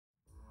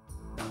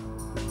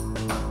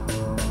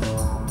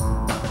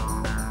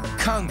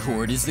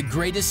Concorde is the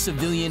greatest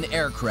civilian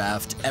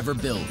aircraft ever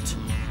built.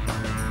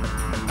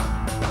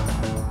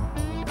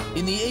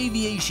 In the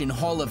Aviation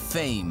Hall of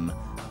Fame,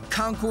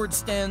 Concorde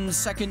stands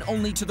second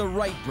only to the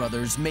Wright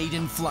brothers'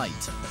 maiden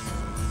flight.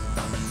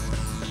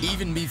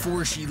 Even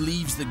before she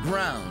leaves the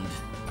ground,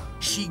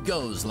 she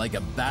goes like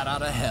a bat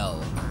out of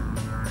hell.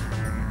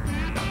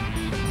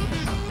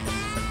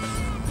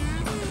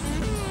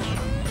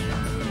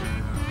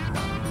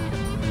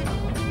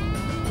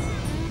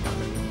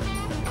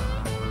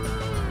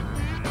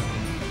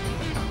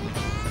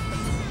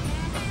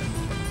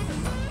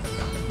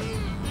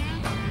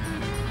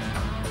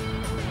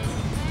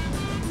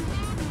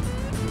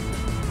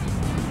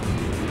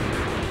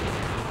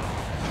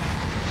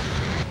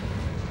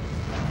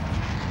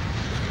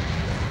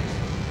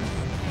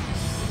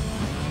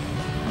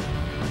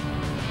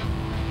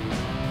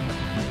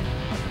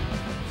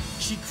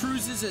 She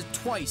cruises at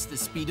twice the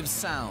speed of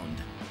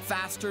sound,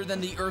 faster than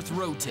the Earth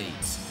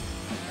rotates.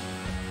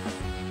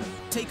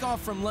 Take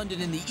off from London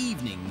in the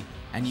evening,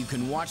 and you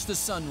can watch the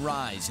sun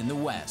rise in the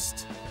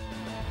west.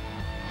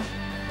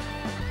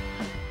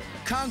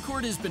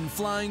 Concorde has been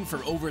flying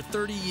for over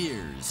 30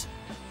 years,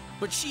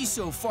 but she's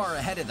so far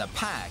ahead of the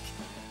pack,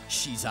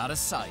 she's out of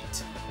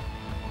sight.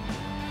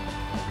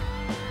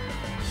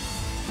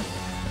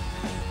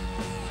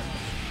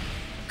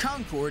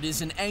 Concorde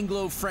is an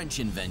Anglo-French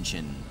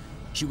invention.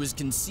 She was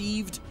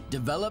conceived,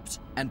 developed,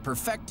 and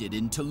perfected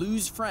in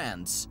Toulouse,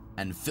 France,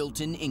 and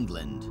Filton,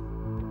 England.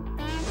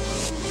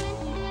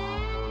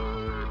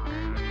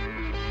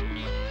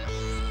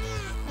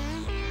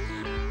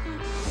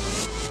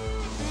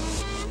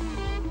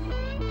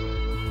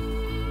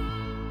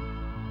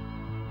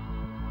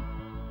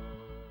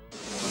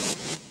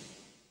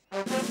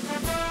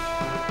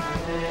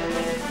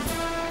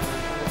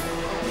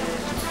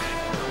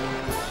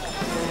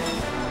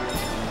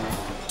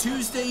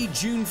 Tuesday,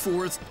 June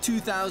 4th,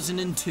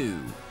 2002.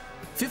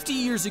 50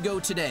 years ago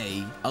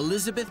today,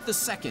 Elizabeth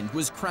II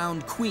was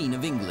crowned Queen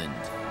of England.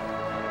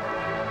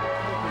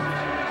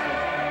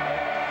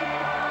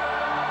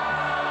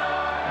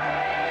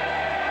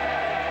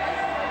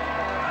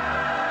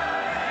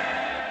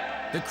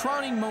 The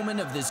crowning moment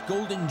of this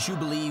golden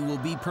jubilee will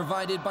be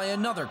provided by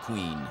another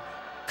queen,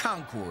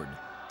 Concorde,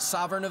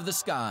 sovereign of the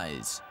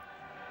skies.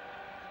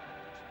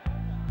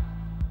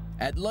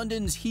 At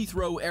London's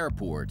Heathrow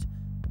Airport,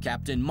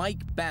 Captain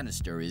Mike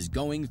Bannister is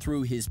going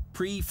through his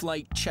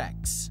pre-flight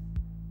checks.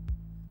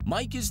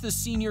 Mike is the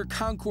senior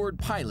Concorde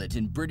pilot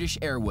in British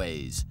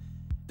Airways.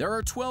 There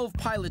are 12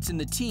 pilots in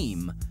the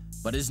team,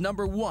 but as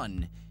number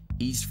one,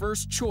 he's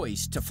first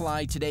choice to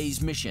fly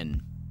today's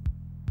mission.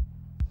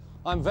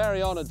 I'm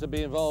very honored to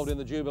be involved in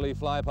the Jubilee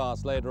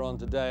flypast later on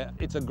today.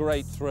 It's a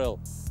great thrill.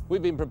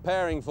 We've been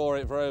preparing for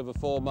it for over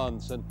 4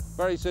 months, and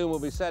very soon we'll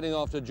be setting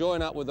off to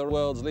join up with the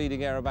world's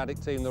leading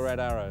aerobatic team, the Red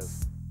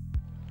Arrows.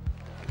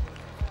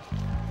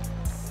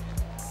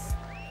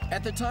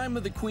 At the time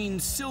of the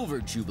Queen's Silver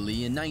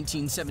Jubilee in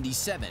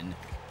 1977,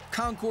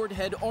 Concorde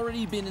had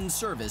already been in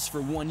service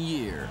for 1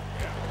 year.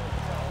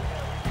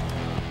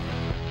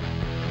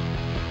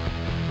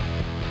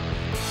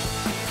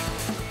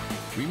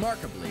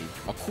 Remarkably,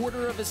 a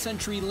quarter of a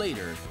century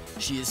later,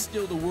 she is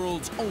still the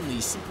world's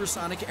only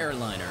supersonic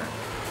airliner.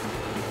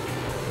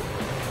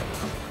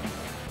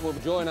 We'll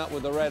join up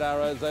with the Red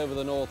Arrows over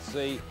the North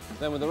Sea,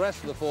 then with the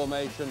rest of the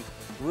formation,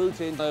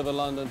 routing over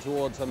London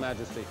towards Her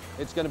Majesty.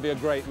 It's going to be a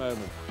great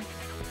moment.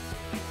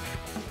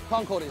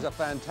 Concorde is a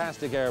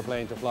fantastic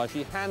airplane to fly.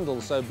 She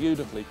handles so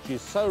beautifully.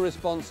 She's so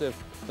responsive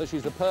that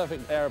she's the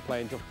perfect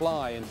airplane to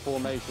fly in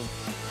formation.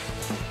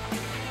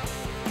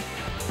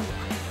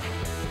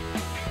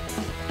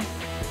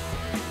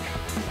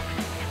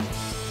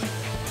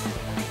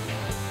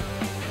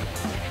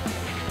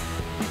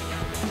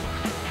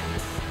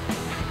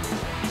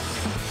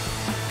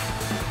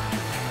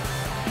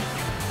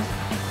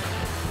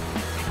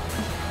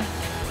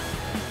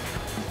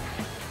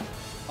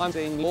 I'm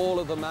seeing all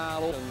of the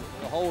Mall and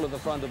the whole of the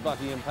front of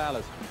Buckingham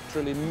Palace,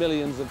 truly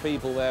millions of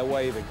people there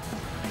waving.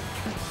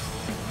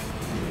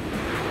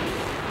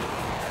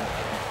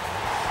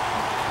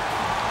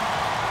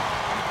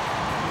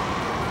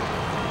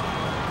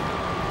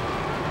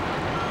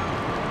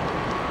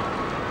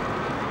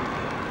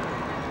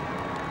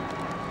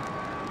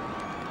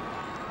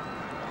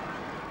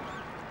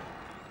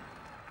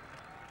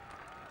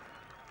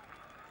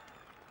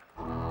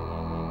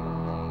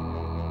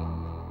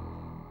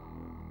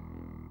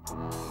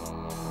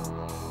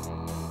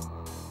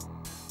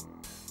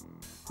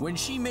 When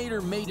she made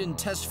her maiden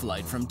test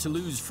flight from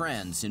Toulouse,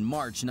 France in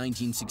March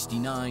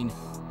 1969,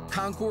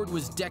 Concorde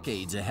was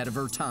decades ahead of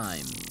her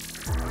time.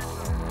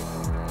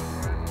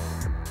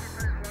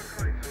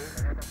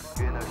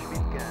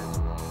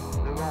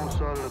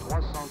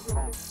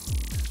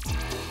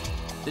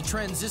 The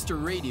transistor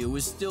radio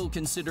was still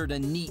considered a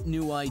neat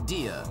new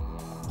idea.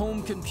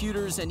 Home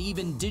computers and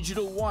even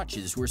digital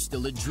watches were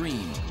still a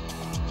dream.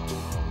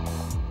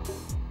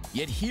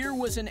 Yet here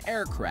was an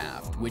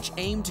aircraft which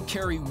aimed to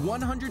carry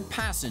 100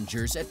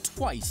 passengers at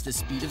twice the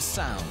speed of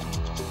sound.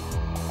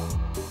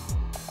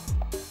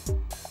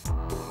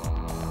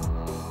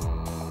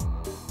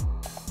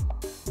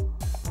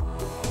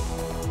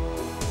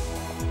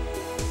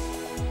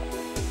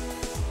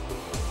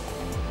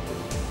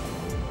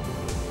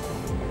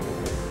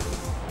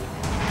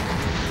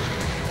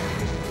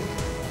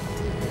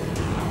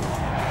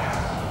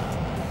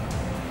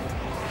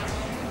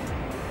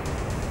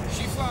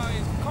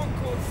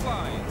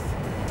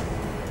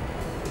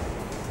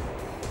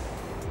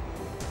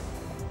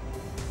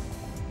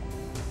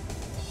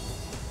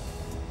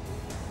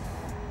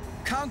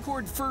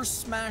 Concorde first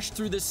smashed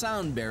through the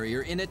sound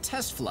barrier in a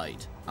test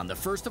flight on the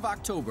 1st of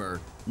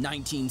October,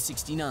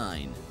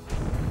 1969.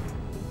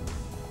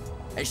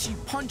 As she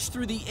punched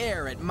through the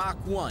air at Mach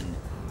 1,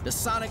 the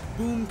sonic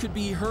boom could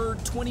be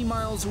heard 20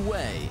 miles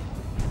away.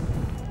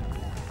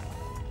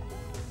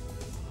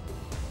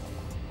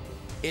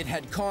 It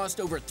had cost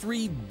over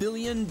 $3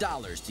 billion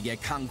to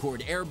get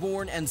Concorde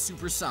airborne and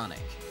supersonic.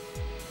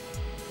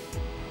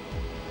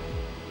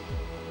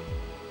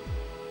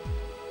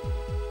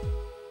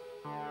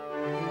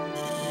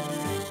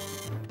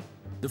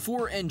 The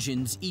 4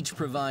 engines each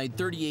provide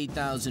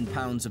 38,000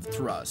 pounds of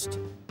thrust,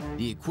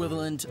 the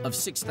equivalent of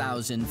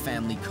 6,000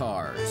 family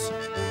cars.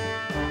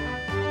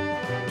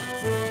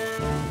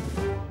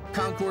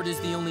 Concorde is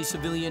the only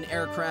civilian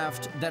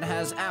aircraft that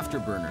has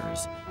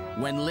afterburners.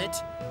 When lit,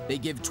 they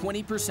give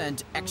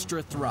 20%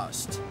 extra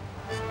thrust.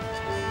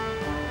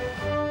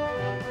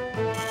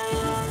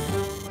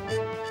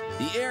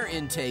 The air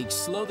intakes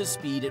slow the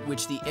speed at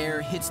which the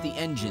air hits the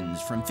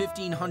engines from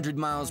 1,500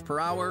 miles per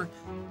hour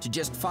to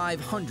just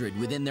 500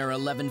 within their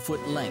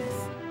 11-foot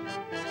length.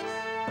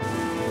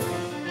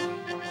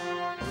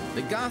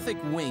 The Gothic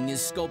wing is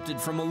sculpted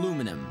from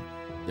aluminum.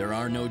 There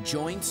are no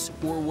joints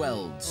or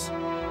welds.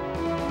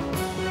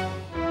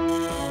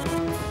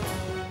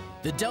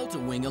 The Delta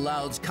wing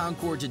allows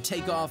Concorde to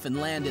take off and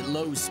land at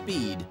low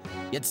speed,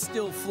 yet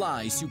still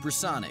fly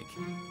supersonic.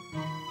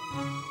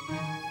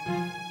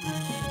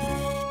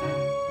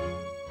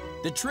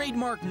 The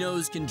trademark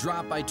nose can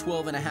drop by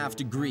 12.5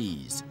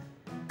 degrees.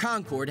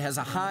 Concorde has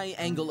a high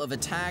angle of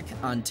attack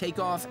on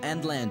takeoff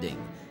and landing.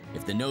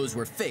 If the nose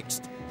were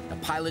fixed, the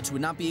pilots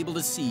would not be able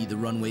to see the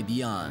runway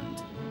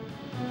beyond.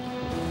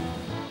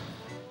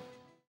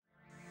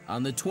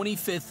 On the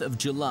 25th of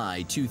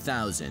July,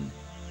 2000,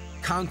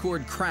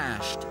 Concorde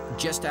crashed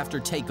just after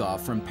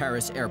takeoff from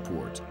Paris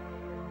airport.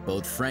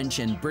 Both French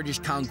and British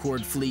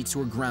Concorde fleets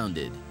were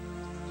grounded.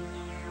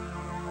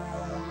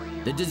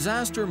 The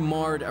disaster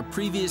marred a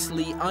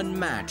previously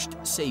unmatched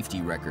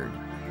safety record.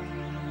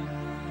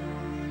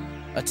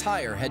 A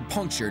tire had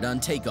punctured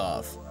on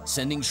takeoff,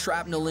 sending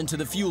shrapnel into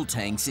the fuel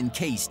tanks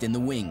encased in the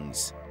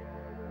wings.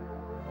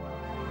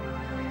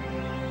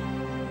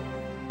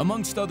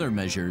 Amongst other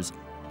measures,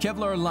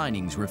 Kevlar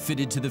linings were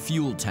fitted to the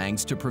fuel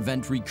tanks to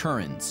prevent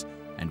recurrence,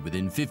 and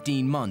within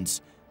 15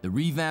 months, the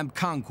revamped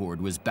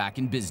Concorde was back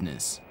in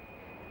business.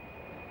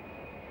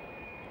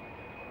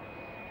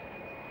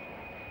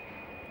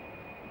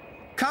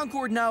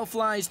 Concorde now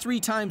flies 3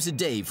 times a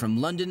day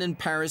from London and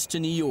Paris to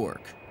New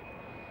York.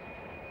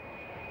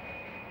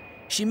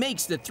 She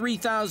makes the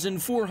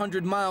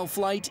 3,400-mile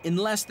flight in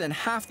less than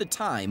half the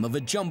time of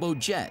a jumbo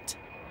jet.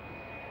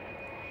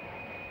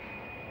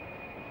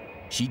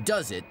 She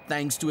does it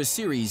thanks to a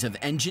series of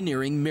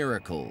engineering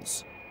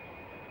miracles.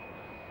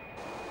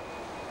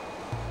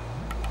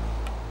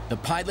 The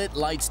pilot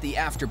lights the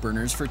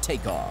afterburners for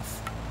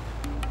takeoff.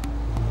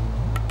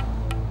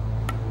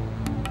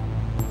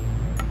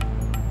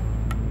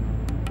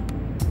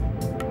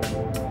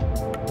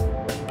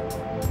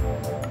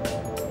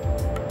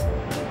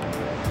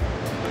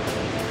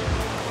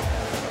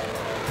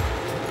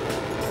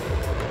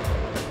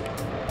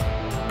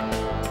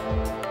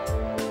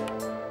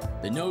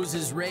 The nose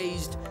is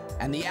raised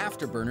and the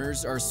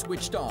afterburners are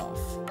switched off.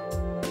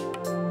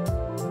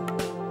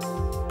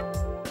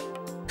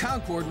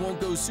 Concorde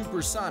won't go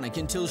supersonic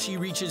until she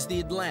reaches the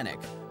Atlantic,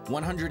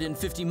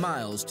 150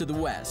 miles to the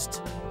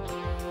west.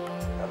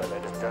 Hello,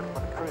 ladies and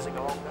gentlemen, cruising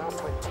along now,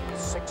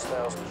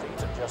 26,000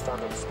 feet at just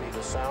under the speed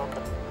of sound.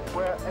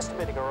 We're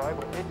estimating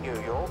arrival in New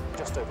York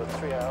just over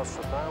 3 hours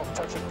from now,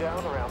 touching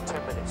down around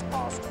 10 minutes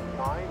past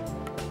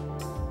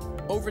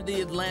 9. Over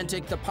the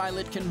Atlantic, the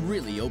pilot can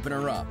really open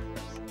her up.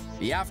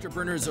 The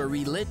afterburners are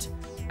relit,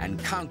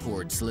 and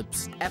Concorde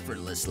slips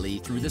effortlessly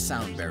through the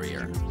sound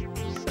barrier.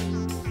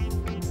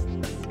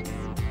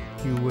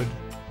 You would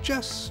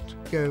just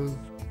go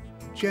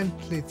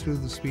gently through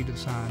the speed of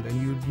sound,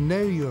 and you'd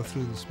know you're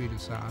through the speed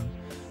of sound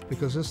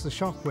because as the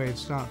shock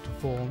waves start to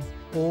form,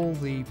 all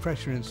the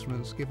pressure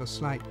instruments give a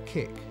slight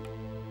kick,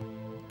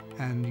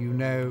 and you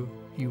know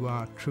you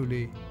are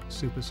truly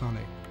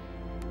supersonic.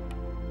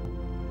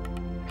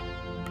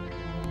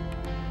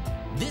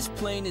 This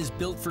plane is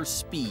built for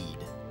speed,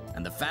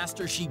 and the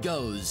faster she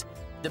goes,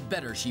 the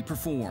better she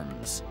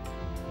performs.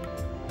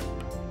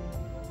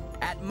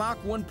 At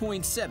Mach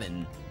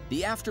 1.7,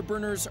 the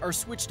afterburners are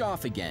switched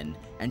off again,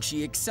 and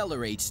she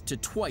accelerates to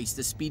twice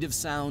the speed of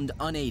sound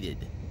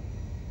unaided.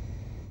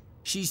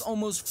 She's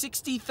almost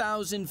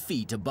 60,000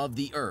 feet above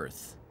the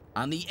Earth,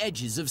 on the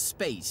edges of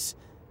space,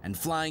 and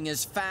flying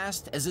as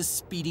fast as a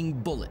speeding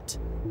bullet.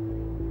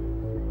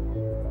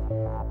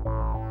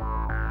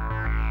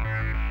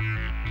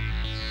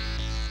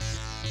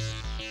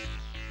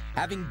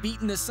 Having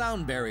beaten the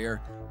sound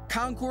barrier,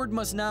 Concorde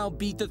must now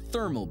beat the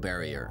thermal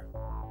barrier.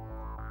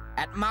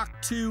 At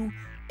Mach 2,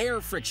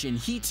 air friction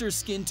heats her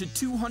skin to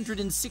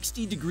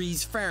 260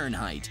 degrees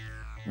Fahrenheit,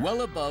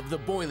 well above the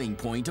boiling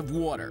point of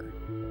water.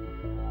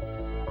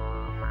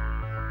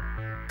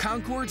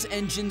 Concorde's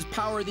engines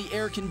power the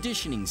air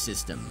conditioning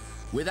system.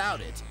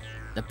 Without it,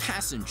 the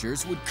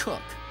passengers would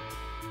cook.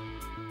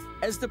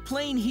 As the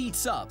plane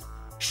heats up,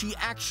 she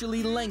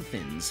actually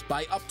lengthens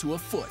by up to a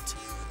foot.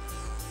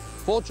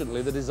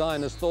 Fortunately, the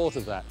designers thought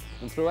of that,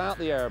 and throughout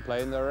the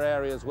airplane there are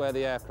areas where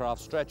the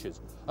aircraft stretches.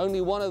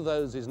 Only one of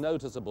those is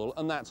noticeable,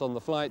 and that's on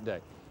the flight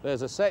deck.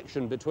 There's a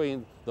section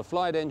between the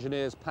flight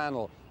engineer's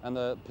panel and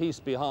the piece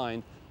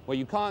behind where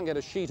you can't get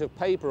a sheet of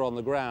paper on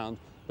the ground,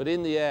 but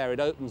in the air it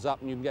opens up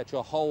and you can get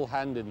your whole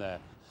hand in there.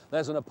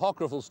 There's an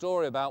apocryphal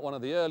story about one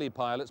of the early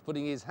pilots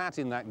putting his hat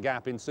in that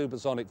gap in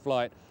supersonic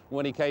flight.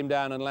 When he came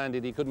down and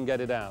landed, he couldn't get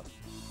it out.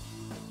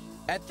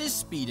 At this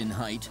speed and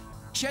height,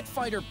 jet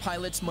fighter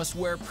pilots must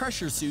wear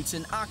pressure suits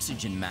and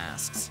oxygen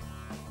masks.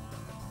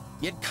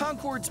 Yet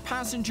Concorde's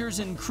passengers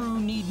and crew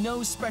need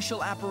no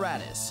special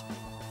apparatus.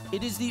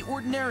 It is the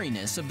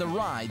ordinariness of the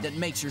ride that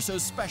makes her so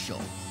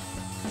special.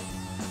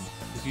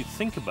 If you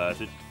think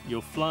about it,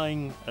 you're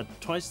flying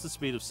at twice the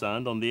speed of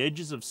sound on the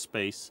edges of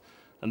space,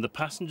 and the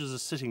passengers are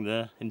sitting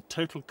there in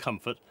total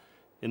comfort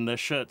in their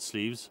shirt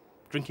sleeves,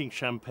 drinking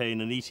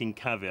champagne and eating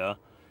caviar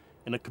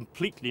in a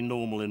completely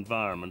normal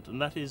environment, and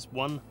that is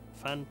one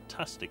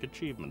fantastic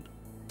achievement.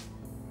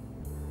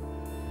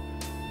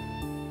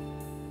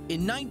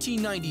 In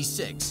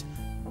 1996,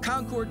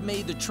 Concorde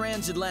made the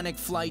transatlantic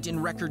flight in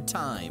record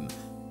time,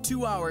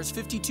 2 hours,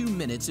 52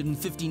 minutes, and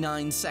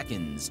 59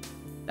 seconds.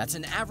 That's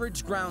an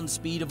average ground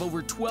speed of over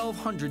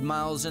 1,200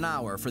 miles an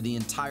hour for the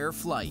entire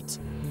flight.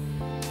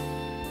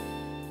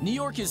 New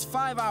York is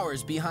 5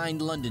 hours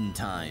behind London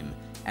time,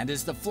 and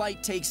as the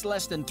flight takes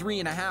less than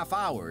 3.5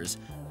 hours,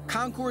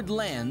 Concorde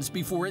lands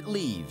before it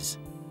leaves.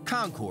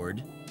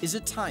 Concorde is a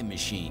time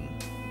machine.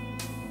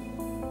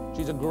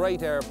 She's a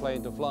great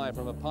airplane to fly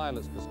from a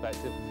pilot's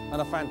perspective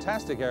and a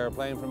fantastic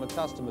airplane from a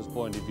customer's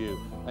point of view.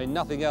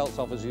 Nothing else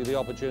offers you the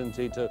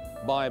opportunity to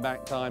buy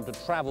back time, to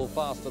travel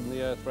faster than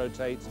the Earth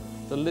rotates,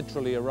 to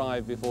literally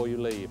arrive before you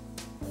leave.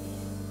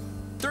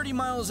 30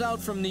 miles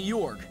out from New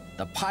York,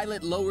 the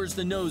pilot lowers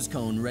the nose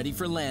cone ready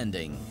for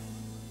landing.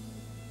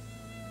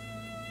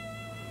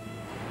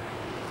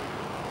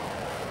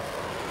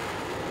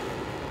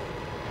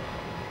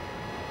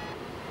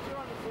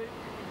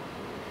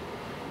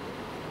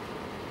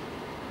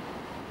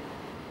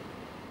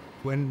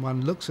 When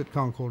one looks at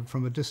Concorde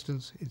from a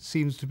distance, it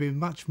seems to be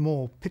much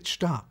more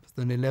pitched up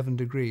than 11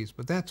 degrees,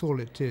 but that's all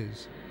it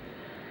is.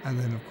 And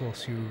then, of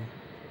course, you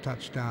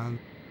touch down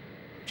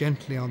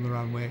gently on the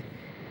runway,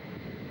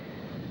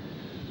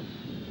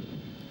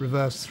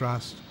 reverse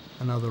thrust,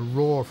 another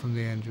roar from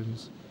the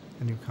engines,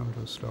 and you come to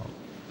a stop.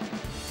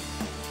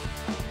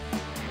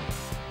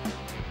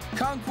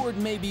 Concorde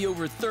may be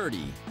over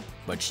 30,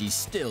 but she's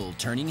still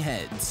turning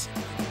heads.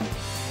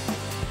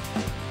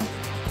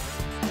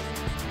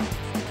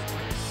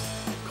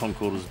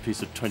 Concorde is a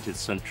piece of 20th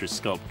century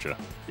sculpture.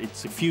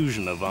 It's a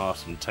fusion of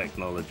art and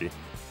technology.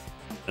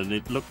 And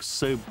it looks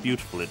so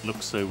beautiful, it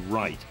looks so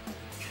right.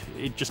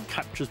 It just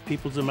captures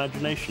people's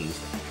imaginations.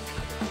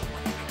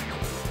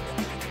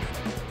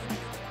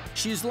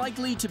 She is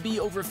likely to be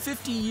over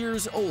 50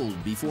 years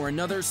old before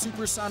another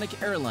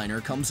supersonic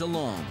airliner comes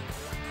along.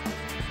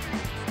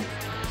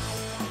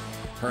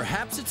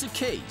 Perhaps it's a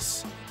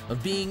case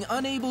of being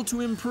unable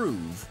to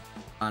improve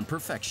on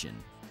perfection.